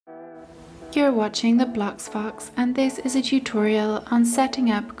You're watching the Bloxfox, and this is a tutorial on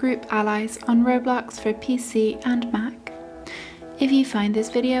setting up group allies on Roblox for PC and Mac. If you find this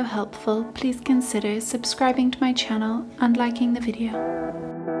video helpful, please consider subscribing to my channel and liking the video.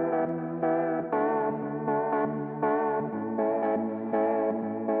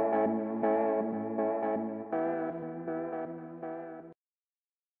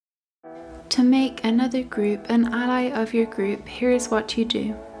 To make another group an ally of your group, here's what you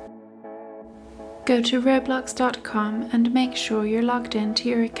do. Go to roblox.com and make sure you're logged into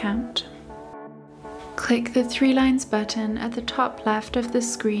your account. Click the three lines button at the top left of the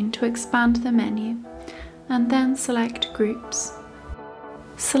screen to expand the menu, and then select Groups.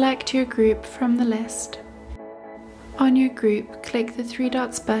 Select your group from the list. On your group, click the three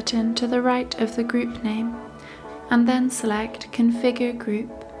dots button to the right of the group name, and then select Configure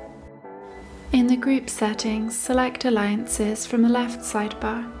Group. In the group settings, select Alliances from the left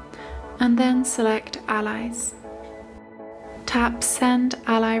sidebar, and then select Allies. Tap Send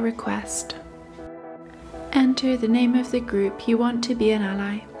Ally Request. Enter the name of the group you want to be an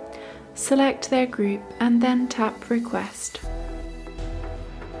ally. Select their group and then tap Request.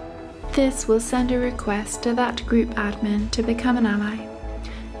 This will send a request to that group admin to become an ally.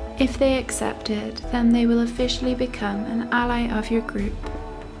 If they accept it, then they will officially become an ally of your group.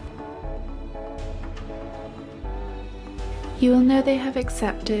 You will know they have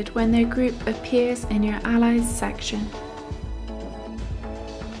accepted when their group appears in your Allies section.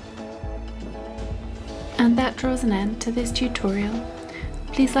 And that draws an end to this tutorial.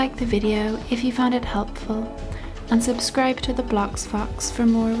 Please like the video if you found it helpful, and subscribe to the Bloxfox for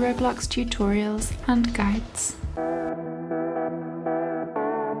more Roblox tutorials and guides.